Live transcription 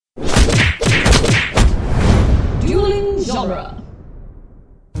genre.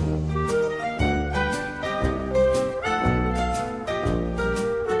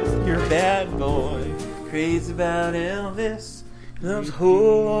 You're a bad boy, crazy about Elvis, loves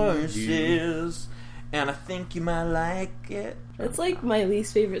horses, and I think you might like it. That's like my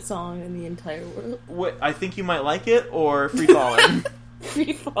least favorite song in the entire world. What, I think you might like it, or Free Fallin'?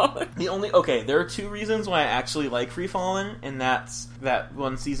 Free Fallin'. There are two reasons why I actually like Free Fallin', and that's that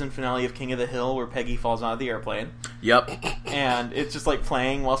one season finale of King of the Hill where Peggy falls out of the airplane. Yep. And it's just like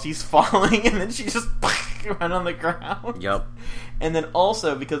playing while she's falling, and then she just right on the ground. Yep. And then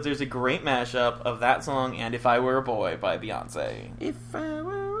also because there's a great mashup of that song and If I Were a Boy by Beyonce. If I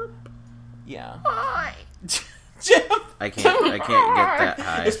were a Yeah. boy. Jim! I can't get that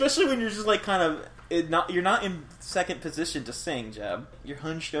high. Especially when you're just like kind of you're not in second position to sing, Jeb. You're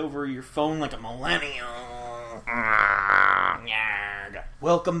hunched over your phone like a millennial.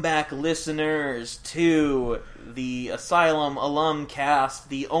 Welcome back, listeners, to the Asylum alum cast,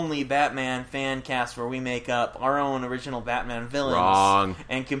 the only Batman fan cast where we make up our own original Batman villains. Wrong.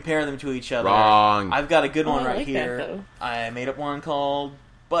 And compare them to each other. Wrong. I've got a good one I right like here. that, though. I made up one called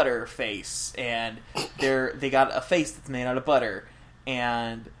Butterface, and they got a face that's made out of butter,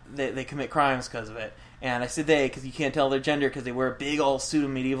 and they commit crimes because of it. And I said they because you can't tell their gender because they wear a big old suit of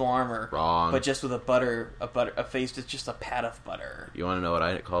medieval armor. Wrong. But just with a face that's just a pat of butter. You want to know what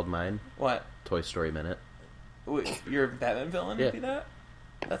I called mine? What? Toy Story Minute. Wait, your Batman villain Yeah. would be that?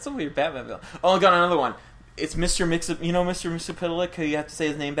 That's a weird Batman villain. Oh, I got another one. It's Mr. Mixup. You know Mr. Mxyzptlk, who you have to say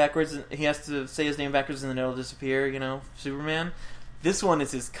his name backwards. He has to say his name backwards and then it'll disappear, you know, Superman. This one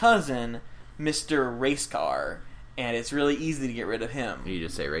is his cousin, Mr. Racecar, and it's really easy to get rid of him. You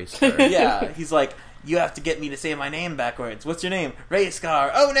just say race car. Yeah, he's like, you have to get me to say my name backwards. What's your name?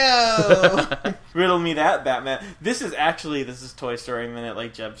 Racecar. Oh no! Riddle me that, Batman. This is Toy Story Minute,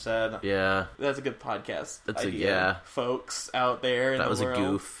 like Jeb said. Yeah. That's a good podcast. That's idea, yeah. folks out there in That the was world. a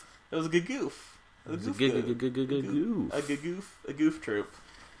goof. It was a good goof. It was a goof. A goof troop.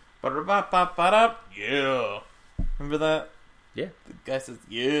 Ba-da-ba-ba-ba-da. Yeah. Remember that? Yeah. The guy says,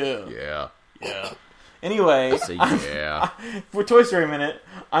 yeah. Yeah. Yeah. Anyway, Say yeah. for Toy Story Minute,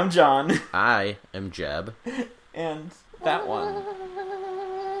 I'm John. I am Jeb. And that one.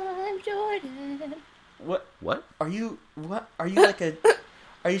 I'm Jordan. What? Are you like a...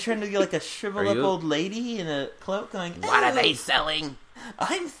 Are you trying to be like a shriveled up you- old lady in a cloak going, What are "Oh, they selling?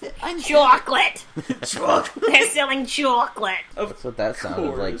 I'm Chocolate! chocolate. They're selling chocolate! That's what that sounded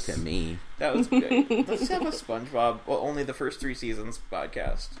like course. to me. That was great. Let's have a SpongeBob, well, only the first 3 seasons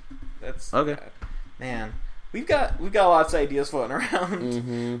podcast. That's Okay. Man, we've got lots of ideas floating around.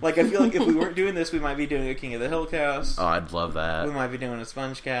 Mm-hmm. Like, I feel like if we weren't doing this, we might be doing a King of the Hill cast. Oh, I'd love We that. might be doing a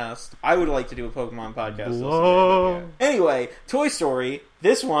Sponge cast. I would like to do a Pokemon podcast. Whoa. Someday, but yeah. Anyway, Toy Story.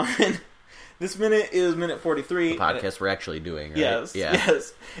 This one, this minute is minute 43. Podcast we're actually doing, right? Yes, Yeah.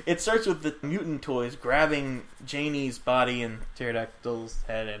 yes. It starts with the mutant toys grabbing Janie's body and Pterodactyl's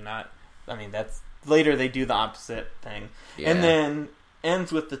head, and that's later they do the opposite thing, Yeah. and then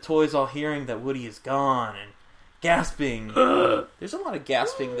ends with the toys all hearing that Woody is gone and gasping. There's a lot of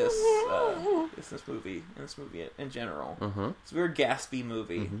gasping this movie in general. Mm-hmm. It's a very gaspy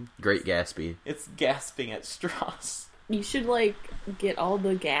movie. Mm-hmm. Great Gatsby. It's gasping at straws. You should, get all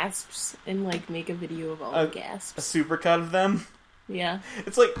the gasps and, make a video of all the A gasps. supercut of them. Yeah.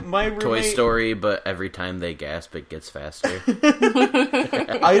 It's like my roommate. Toy Story, but every time they gasp, it gets faster.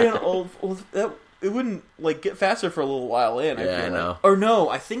 I didn't. It wouldn't get faster for a little while in. Yeah, I I feel know. Like. Or no,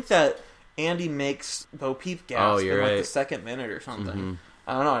 I think that Andy makes Bo Peep gasp Oh, in you're the right. second minute or something. Mhm.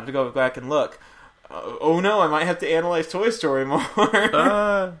 I don't know. I have to go back and look. Oh no, I might have to analyze Toy Story more.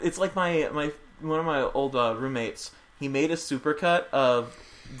 It's like my one of my old roommates. He made a supercut of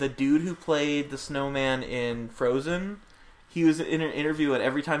the dude who played the snowman in Frozen. He was in an interview, and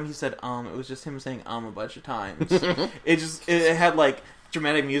every time he said it was just him saying a bunch of times. it had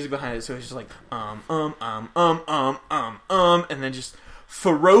dramatic music behind it, so it's just like and then just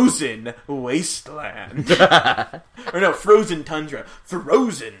Frozen Wasteland. Or no, Frozen Tundra.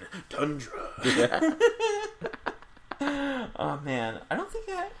 Frozen Tundra. Oh man, I don't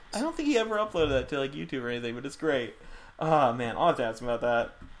think he ever uploaded that to YouTube or anything, but it's great. Oh man, I'll have to ask him about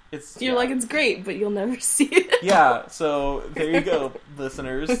that. It's It's great, but you'll never see it. yeah. So there you go,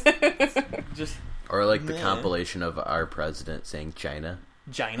 listeners. Just Or the Meh. compilation of our president saying China.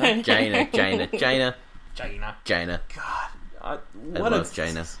 China. China, China, China, China. China. God, I love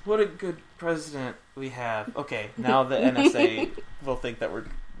China. What a good president we have. Okay, now the NSA will think that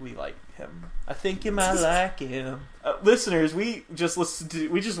we like him. I think you might like him. Listeners, we just watched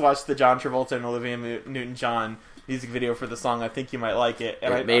the John Travolta and Olivia Newton-John music video for the song I Think You Might Like It.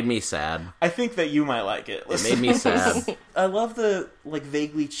 And It made me sad. I think that you might like it. It made me sad. I love the, like,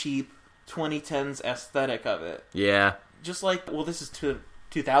 vaguely cheap 2010s aesthetic of it. Yeah. Just like, well, this is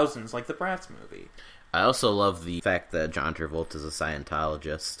 2000s, like the Bratz movie. I also love the fact that John Travolta is a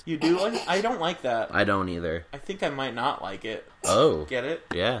Scientologist. You do like? I don't like that. I don't either. I think I might not like it. Oh. Get it?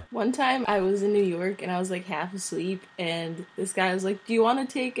 Yeah. One time I was in New York and I was like half asleep, and this guy was like, "Do you want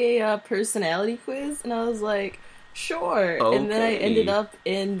to take a personality quiz?" And I was like, "Sure." Okay. And then I ended up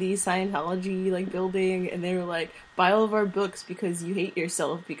in the Scientology like building, and they were like, "Buy all of our books because you hate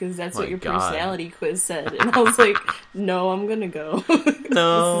yourself because that's what My your God. personality quiz said." And I was like, "No, I'm gonna go."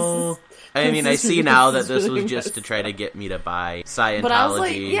 No. I mean, I this is see now that this this is was really just messed to try to get me to buy Scientology. But I was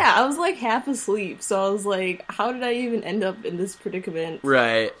like, I was like half asleep, so I was like, how did I even end up in this predicament?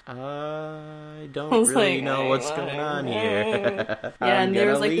 Right. I don't I was really like, know what's going on here. Yeah, and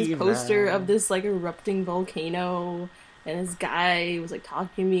there was like I'm this gonna poster leave of this like erupting volcano, and this guy was like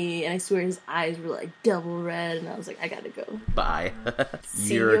talking to me, and I swear his eyes were like double red, and I was like, I gotta go. now. Bye.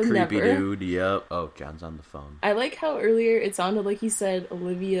 See You're a you creepy never. dude. Yep. Oh, John's on the phone. I like how earlier it sounded like he said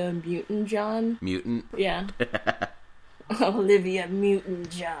Olivia Newton-John. Mutant. Yeah. Olivia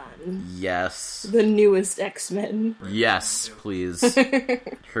Newton-John. Yes. The newest X-Men. Yes, please.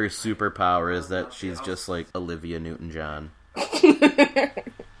 Her superpower is that she's just like Olivia Newton-John.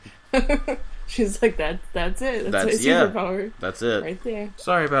 She's like, that's it. That's my yeah. superpower. That's it. Right there.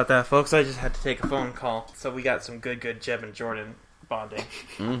 Sorry about that, folks. I just had to take a phone call. So we got some good Jeb and Jordan bonding,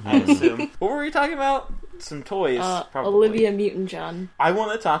 I assume. What were we talking about? Some toys, probably. Olivia Newton-John. I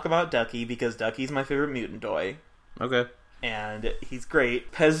want to talk about Ducky because Ducky's my favorite mutant toy. Okay. And he's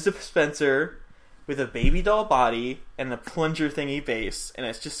great. Pez dispenser with a baby doll body and a plunger thingy base. And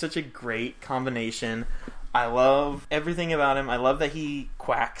it's just such a great combination. I love everything about him. I love that he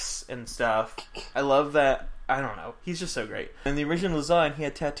quacks and stuff. I love that, I don't know, he's just so great. In the original design, he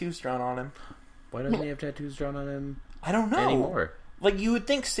had tattoos drawn on him. Why doesn't he have tattoos drawn on him I don't know. anymore? Like, you would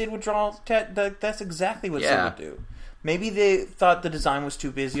think Sid would draw that's exactly what Yeah. Sid would do. Maybe they thought the design was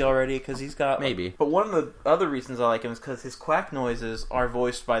too busy already because he's got... Maybe. But one of the other reasons I like him is because his quack noises are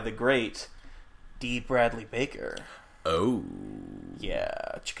voiced by the great D. Bradley Baker. Oh. Yeah,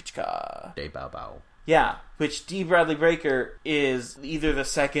 chicka chicka. Day bow bow. Yeah, which D. Bradley Baker is either the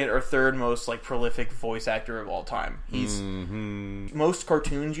second or third most like prolific voice actor of all time. He's most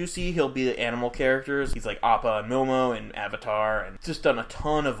cartoons you see, he'll be the animal characters. He's like Appa and Momo and Avatar, and just done a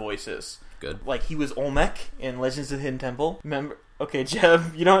ton of voices. Good. Like he was Olmec in Legends of the Hidden Temple. Remember? Okay,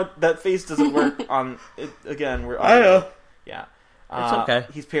 Jeb, you know what? That face doesn't work on it. Again, we're I know. Yeah, It's okay.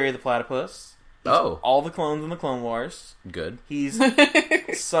 He's Perry the Platypus. Oh. All the clones in the Clone Wars. Good. He's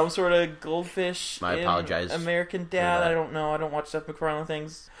some sort of goldfish. I in apologize American for Dad. that. I don't know. I don't watch Seth MacFarlane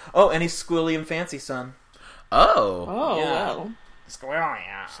things. Oh, and he's Squilly and Fancy Son. Oh. Oh, Yeah. well.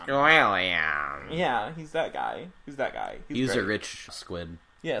 Squilly. Well, yeah. Yeah, he's that guy. He's that guy. He's a great. rich squid.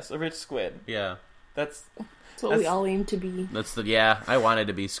 Yes, a rich squid. Yeah. That's That's what we all aim to be. That's the, yeah, I wanted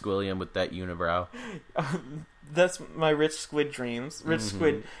to be Squilliam with that unibrow. that's my rich squid dreams. Rich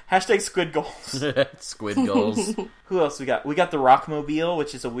squid. Hashtag squid goals. Squid goals. Who else we got? We got the Rockmobile,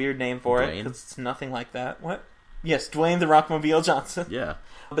 which is a weird name for it Dwayne. because it's nothing like that. What? Yes, Dwayne the Rockmobile Johnson. Yeah.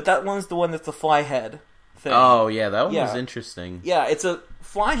 But that one's the one that's the fly head thing. Oh, yeah, that one Yeah. was interesting. Yeah, it's a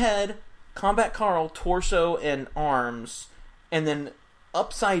fly head, Combat Carl, torso, and arms, and then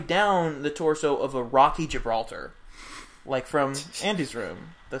upside down the torso of a Rocky Gibraltar. Like from Andy's room.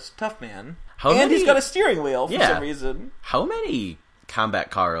 That's Tough Man. How and many- he's got a steering wheel for Yeah. some reason. How many Combat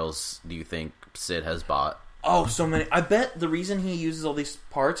Carls do you think Sid has bought? Oh, so many. I bet the reason he uses all these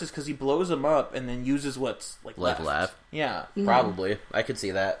parts is because he blows them up and then uses what's like left. Yeah. Probably. I could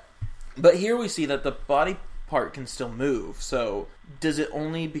see that. But here we see that the body part can still move. So does it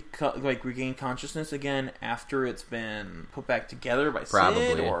only become like regain consciousness again after it's been put back together by Sid?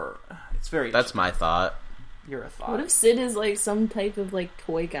 Probably. Or it's very. That's my thought. You're a thought. What if Sid is like some type of like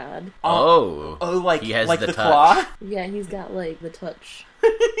toy god? Oh. like He has like the the touch. claw. Yeah, he's got like the touch.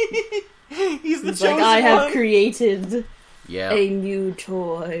 He's the He's chosen like, I have one. created Yeah. a new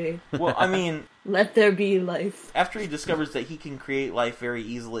toy. Well, I mean, Let there be life. after he discovers that he can create life very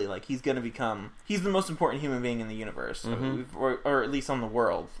easily, like he's going to become, he's the most important human being in the universe, or at least on the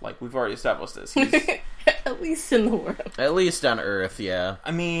world. Like we've already established this. He's, At least in the world. At least on Earth, yeah.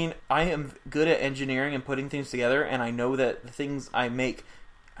 I mean, I am good at engineering and putting things together, and I know that the things I make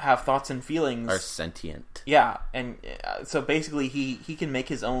have thoughts and feelings. Are sentient. Yeah, and so basically, he can make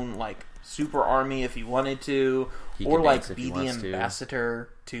his own like super army if he wanted to, He or could like dance if be he the wants to. ambassador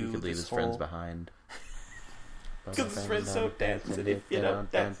to He could leave this his friends whole- behind. 'Cause his friends don't dance, and if you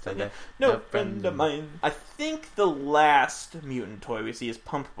don't dance, then no friend of mine. I think the last mutant toy we see is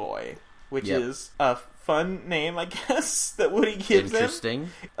Pump Boy, which is a fun name, I guess, that Woody gives Interesting.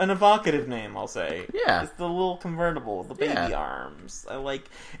 him. An evocative name, I'll say. Yeah. It's the little convertible with the baby arms. I like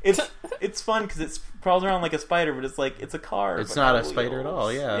it's fun because it crawls around like a spider, but it's like it's a car. It's not a spider at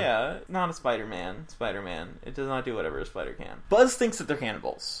all, yeah. Yeah, not a Spider-Man. Spider-Man. It does not do whatever a spider can. Buzz thinks that they're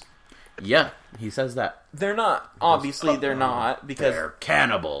cannibals. Yeah, he says that. They're not. Obviously, they're not, because they're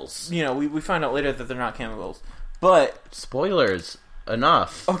cannibals. you know, we find out later that they're not cannibals. But Spoilers.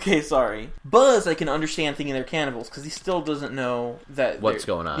 Enough. okay, sorry. Buzz, I can understand thinking they're cannibals because he still doesn't know that What's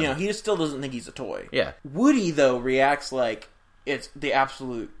going on. You know, he just still doesn't think he's a toy. Yeah. Woody though reacts like it's the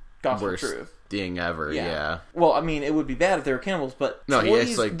absolute gospel Worst truth. thing ever. Yeah. Well, I mean, it would be bad if they were cannibals, but No,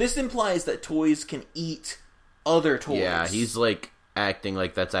 toys, it's like this implies that toys can eat other toys. Yeah, he's like acting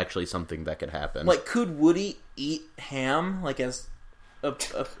like that's actually something that could happen. like, could Woody eat ham like as I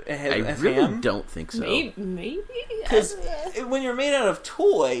really ham? don't think so. Maybe. Because when you're made out of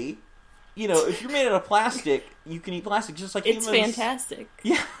toy, you know, if you're made out of plastic, you can eat plastic just like It's humans. fantastic.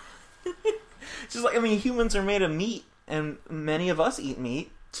 Yeah. Just like, I mean, humans are made of meat, and many of us eat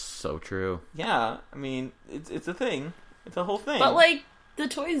meat. So true. Yeah, I mean, it's a thing. It's a whole thing. But, like, the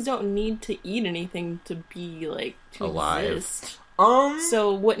toys don't need to eat anything to be, like, to Alive. exist.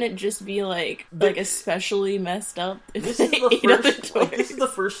 So wouldn't it just be, like especially messed up if this they is the ate other first. toys? Like, this is the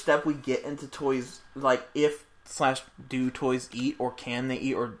first step we get into toys. Like, if / do toys eat, or can they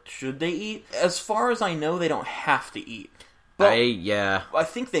eat, or should they eat? As far as I know, they don't have to eat. But I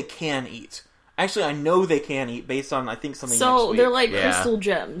think they can eat. Actually, I know they can eat based on, I think, something next So week. they're like crystal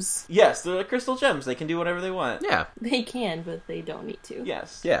gems. Yes, they're like crystal gems. They can do whatever they want. Yeah. They can, but they don't need to.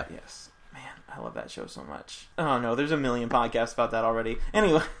 Yes. Yeah. Yes. Man, I love that show so much. Oh no, there's a million podcasts about that already.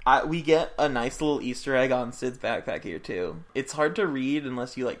 Anyway, we get a nice little Easter egg on Sid's backpack here too. It's hard to read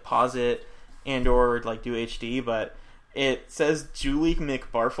unless you like pause it and or like do HD, but it says Julie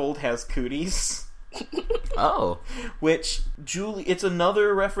McBarfold has cooties. Oh. Which it's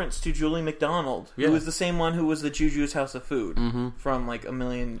another reference to Julie McDonald, Yeah. who was the same one who was the Juju's House of Food from like a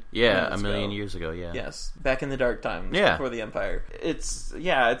million years ago, yeah. Yes, back in the dark times before the Empire. It's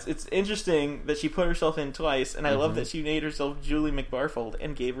interesting that she put herself in twice, and I love that she made herself Julie McBarfold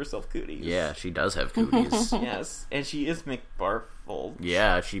and gave herself cooties. Yeah, she does have cooties. Yes, and she is McBarfold.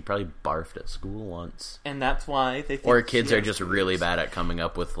 Yeah, she probably barfed at school once. And that's why they think or kids she are has just cooties. really bad at coming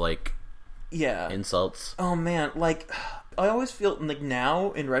up with like insults. Oh man, like I always feel like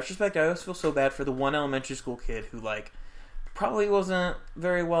now in retrospect, I always feel so bad for the one elementary school kid who like probably wasn't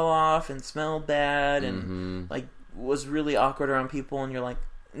very well off and smelled bad and like was really awkward around people. And you're like,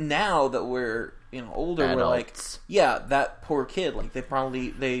 now that we're older, Adults. we're like, yeah, that poor kid. Like they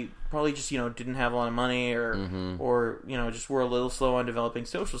probably just didn't have a lot of money or just were a little slow on developing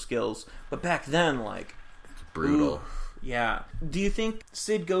social skills. But back then, like, Brutal. ooh, yeah. Do you think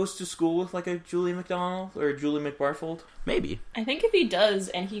Sid goes to school with like a Julie McDonald or a Julie McBarfold? Maybe. I think if he does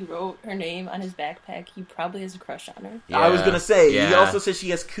and he wrote her name on his backpack, he probably has a crush on her. I was gonna say, yeah. He also says she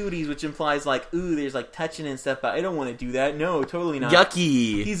has cooties, which implies like, ooh, there's like touching and stuff, but I don't want to do that. No, totally not.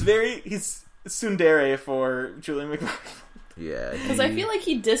 Yucky. He's tsundere for Julie McBarfold. Yeah. Because I feel like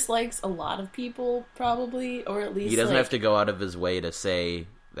he dislikes a lot of people, probably, or at least He doesn't have to go out of his way to say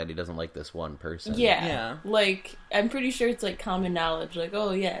that he doesn't like this one person. Yeah. Like, I'm pretty sure it's like common knowledge. Like,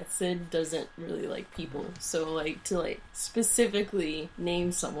 oh yeah, Sid doesn't really like people. So like to like specifically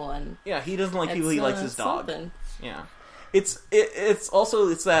name someone. Yeah, he doesn't like people. He likes his dog. Something. Yeah. It's also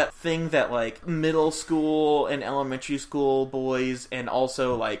that thing that like middle school and elementary school boys and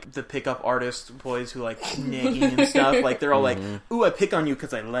also like the pickup artist boys who like nagging and stuff, like they're all like, ooh, I pick on you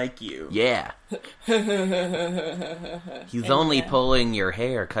because I like you. Yeah. He's only pulling your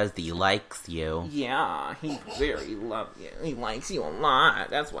hair because he likes you. Yeah, he very loves you. He likes you a lot.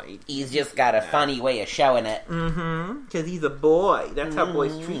 That's why He's just got a funny way of showing it. because he's a boy. That's how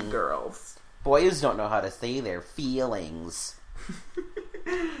boys treat girls. Boys don't know how to say their feelings.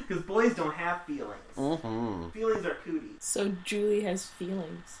 Because boys don't have feelings. Feelings are cooties. So Julie has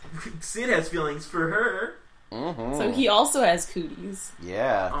feelings. Sid has feelings for her. So he also has cooties.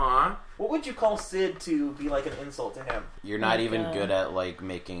 Yeah. Aw. What would you call Sid to be like an insult to him? You're not even good at like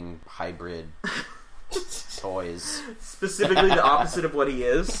making hybrid toys. Specifically the opposite of what he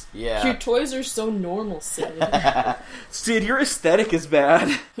is. Yeah. Your toys are so normal, Sid. Sid, your aesthetic is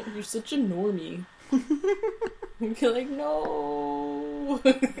bad. You're such a normie. You're like, no.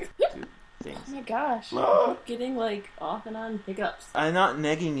 Oh my gosh. I'm getting like off and on hiccups. I'm not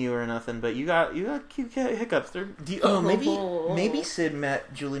negging you or nothing, but you got cute hiccups. Maybe Sid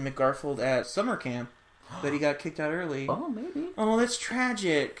met Julie McGarfold at summer camp. but he got kicked out early. Oh, maybe. Oh, that's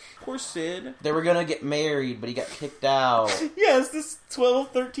tragic. Poor Sid. They were gonna get married, but he got kicked out. Yes, this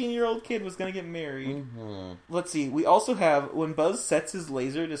 12, 13-year-old kid was going to get married. Mm-hmm. Let's see. We also have when Buzz sets his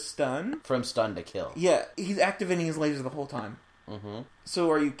laser to stun. From stun to kill. Yeah, he's activating his laser the whole time. Mm-hmm. So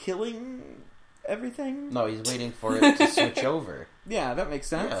are you killing everything? No, he's waiting for it to switch over. Yeah, that makes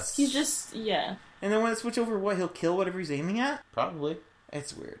sense. Yes. He's just, yeah. And then when it switch over, what? He'll kill whatever he's aiming at? Probably.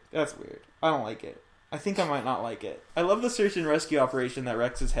 It's weird. That's weird. I don't like it. I think I might not like it. I love the search and rescue operation that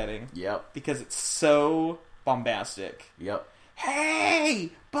Rex is heading. Yep. Because it's so bombastic. Yep. Hey!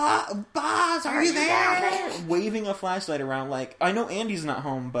 Buzz, are you there? Waving a flashlight around like, I know Andy's not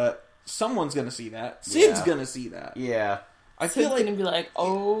home, but someone's gonna see that. Sid's gonna see that. Yeah. I Sid's feel like gonna be like,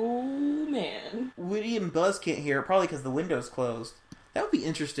 oh, man. Woody and Buzz can't hear it, probably because the window's closed. That would be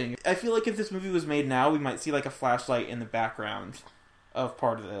interesting. I feel like if this movie was made now, we might see like a flashlight in the background of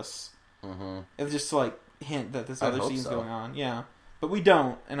part of this. Mm-hmm. It would just to, like hint that this I other hope scene's so. going on. Yeah, but we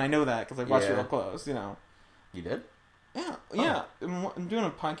don't, and I know that because I watched it Yeah. real close. You know. You did? Yeah. I'm doing a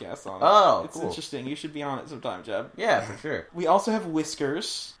podcast on it. Oh, it's cool. interesting. You should be on it sometime, Jeb. Yeah, for sure. We also have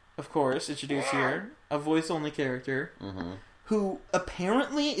Whiskers, of course, introduced here, a voice-only character Mm-hmm. who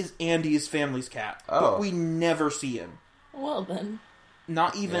apparently is Andy's family's cat, Oh. but we never see him. Well, then.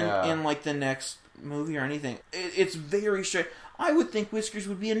 Not even Yeah. in like the next movie or anything. It's very strange. I would think Whiskers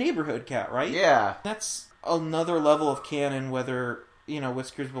would be a neighborhood cat, right? Yeah. That's another level of canon whether,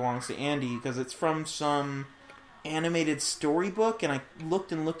 Whiskers belongs to Andy, because it's from some animated storybook, and I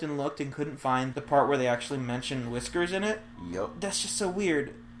looked and looked and looked and couldn't find the part where they actually mentioned Whiskers in it. Yep. That's just so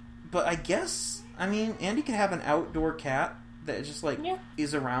weird. But I guess, Andy could have an outdoor cat that just,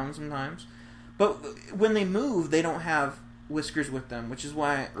 is around sometimes. But when they move, they don't have Whiskers with them, which is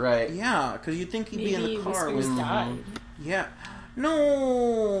why... Right. Yeah, because you'd think he'd be in Maybe the car Whiskers with... died. Yeah.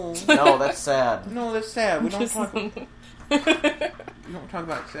 No! No, that's sad. No, that's sad. We don't Just- talk... We don't talk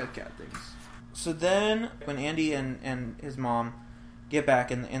about sad cat things. So then, when Andy and his mom get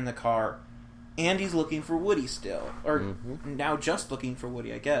back in the car, Andy's looking for Woody still. Or now just looking for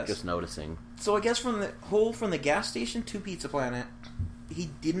Woody, I guess. Just noticing. So I guess from the gas station to Pizza Planet, he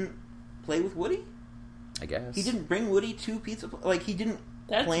didn't play with Woody? I guess. He didn't bring Woody to Pizza Planet? Like, he didn't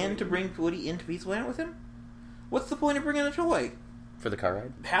That's plan weird. to bring Woody into Pizza Planet with him? What's the point of bringing a toy? For the car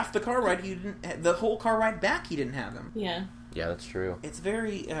ride? Half the car ride, he didn't... The whole car ride back, he didn't have him. Yeah. Yeah, that's true. It's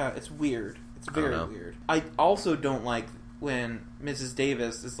very, it's weird. It's I don't very know. weird. I also don't like when Mrs.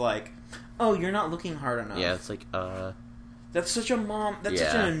 Davis is like, oh, you're not looking hard enough. Yeah, it's like, That's such a mom, that's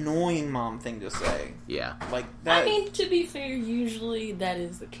such Yeah. an annoying mom thing to say. yeah. Like, that... I mean, to be fair, usually that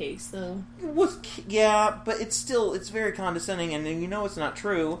is the case, though. Yeah, but it's very condescending, and it's not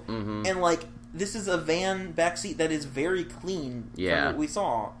true. Mm-hmm. And, like, this is a van backseat that is very clean Yeah. from what we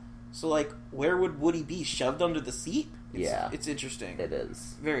saw. So, like, where would Woody be? Shoved under the seat? Yeah. It's interesting. It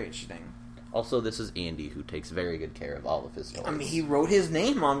is. Very interesting. Also, this is Andy, who takes very good care of all of his toys. I mean, he wrote his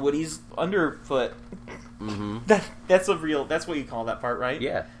name on Woody's underfoot. Mm-hmm. That's what you call that part, right?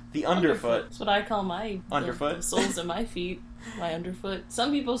 Yeah. The underfoot. That's what I call my... Underfoot? The soles of my feet. My underfoot.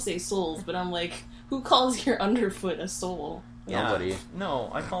 Some people say soles, but I'm like, who calls your underfoot a sole? Yeah. Nobody.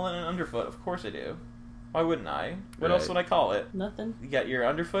 No, I call it an underfoot. Of course I do. Why wouldn't I? What Right. else would I call it? Nothing. You got your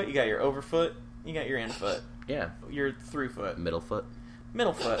underfoot, you got your overfoot, you got your infoot. Yeah. Your through foot. Middle foot.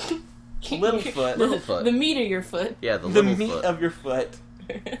 Middle foot. Little foot. Little foot. The meat of your foot. Yeah, the The little meat foot. of your foot.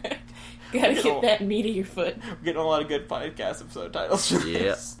 Gotta get that meat of your foot. We're getting a lot of good podcast episode titles for Yeah.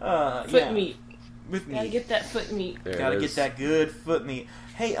 this. Foot meat. With Gotta meat. get that foot meat. There Gotta it get is. that good foot meat.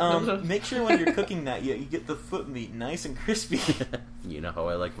 Hey, make sure when you're cooking that, you get the foot meat nice and crispy. You know how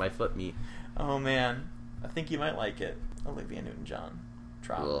I like my foot meat. Oh man, I think you might like it. Olivia Newton-John.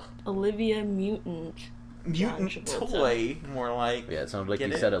 Ugh. Olivia Mutant. Mutant John Travolta. toy, more like. Yeah, it sounded like Get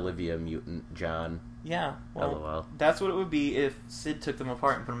you it? said Olivia Mutant John. Yeah, well, LOL. that's what it would be if Sid took them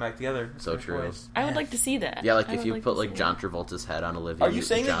apart and put them back together. So They're true. toys. I would like to see that. Yeah, like I if would you like put to like see John Travolta's head on Olivia Are you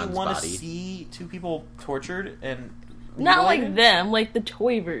saying that Newton-John's you want to body. see two people tortured and Not like mutilated? them, like the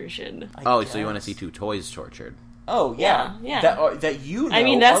toy version. I Oh, so you want to guess. see two toys tortured? Oh yeah, Yeah, yeah. That you know. I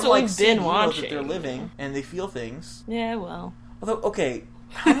mean, that's what unlike we've Sid, been you know that they're watching. living and they feel things. Yeah, well. Although, okay,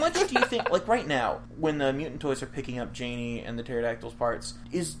 how much do you think? Like right now, when the mutant toys are picking up Janie and the pterodactyl's parts,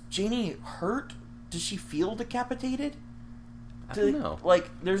 is Janie hurt? Does she feel decapitated? I don't know. Like,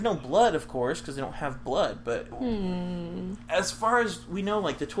 there's no blood, of course, because they don't have blood. But as far as we know,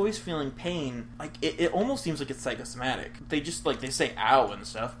 like the toys feeling pain, like it almost seems like it's psychosomatic. They just like they say "ow" and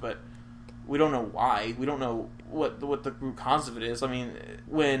stuff, but we don't know why. We don't know what the root cause of it is. I mean,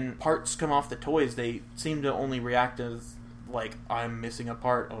 when parts come off the toys, they seem to only react as like I'm missing a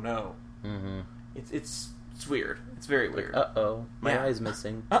part. Oh no. Mm-hmm. It's weird. It's very weird. Uh-oh. My Yeah. eye's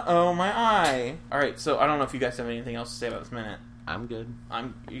missing. Uh-oh, my eye. All right, so I don't know if you guys have anything else to say about this minute. I'm good.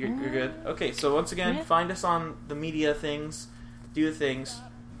 You're good. Okay, so once again, Yeah. find us on the media things, do the things,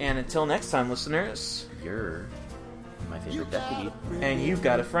 and until next time, listeners, You're my favorite deputy. and you've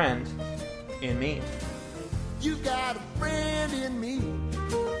got a friend in me. You got a friend in me.